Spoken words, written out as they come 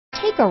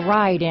Take a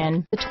ride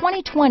in the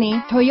 2020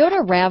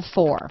 Toyota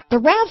RAV4. The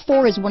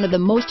RAV4 is one of the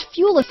most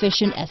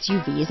fuel-efficient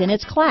SUVs in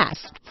its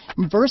class.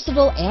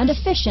 Versatile and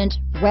efficient,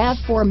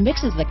 RAV4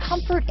 mixes the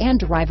comfort and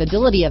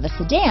drivability of a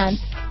sedan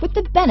with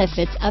the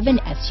benefits of an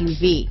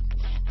SUV.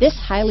 This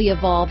highly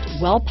evolved,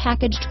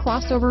 well-packaged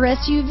crossover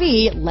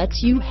SUV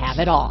lets you have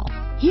it all.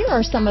 Here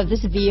are some of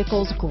this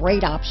vehicle's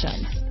great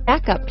options: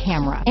 backup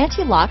camera,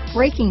 anti-lock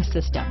braking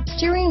system,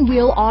 steering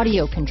wheel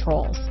audio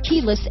controls,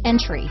 keyless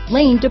entry,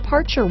 lane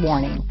departure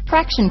warning,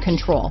 traction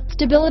control,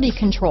 stability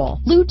control,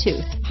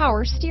 Bluetooth,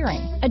 power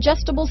steering,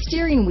 adjustable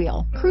steering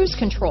wheel, cruise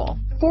control,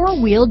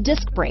 four-wheel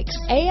disc brakes,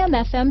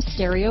 AM/FM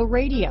stereo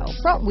radio,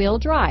 front-wheel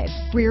drive,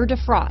 rear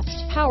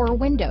defrost, power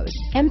windows,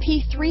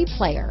 MP3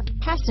 player,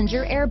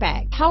 passenger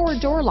airbag, power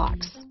door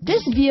locks.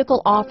 This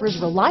vehicle offers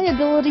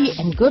reliability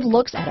and good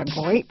looks at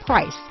a great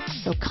price.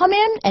 So come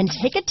in and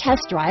take a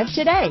test drive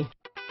today.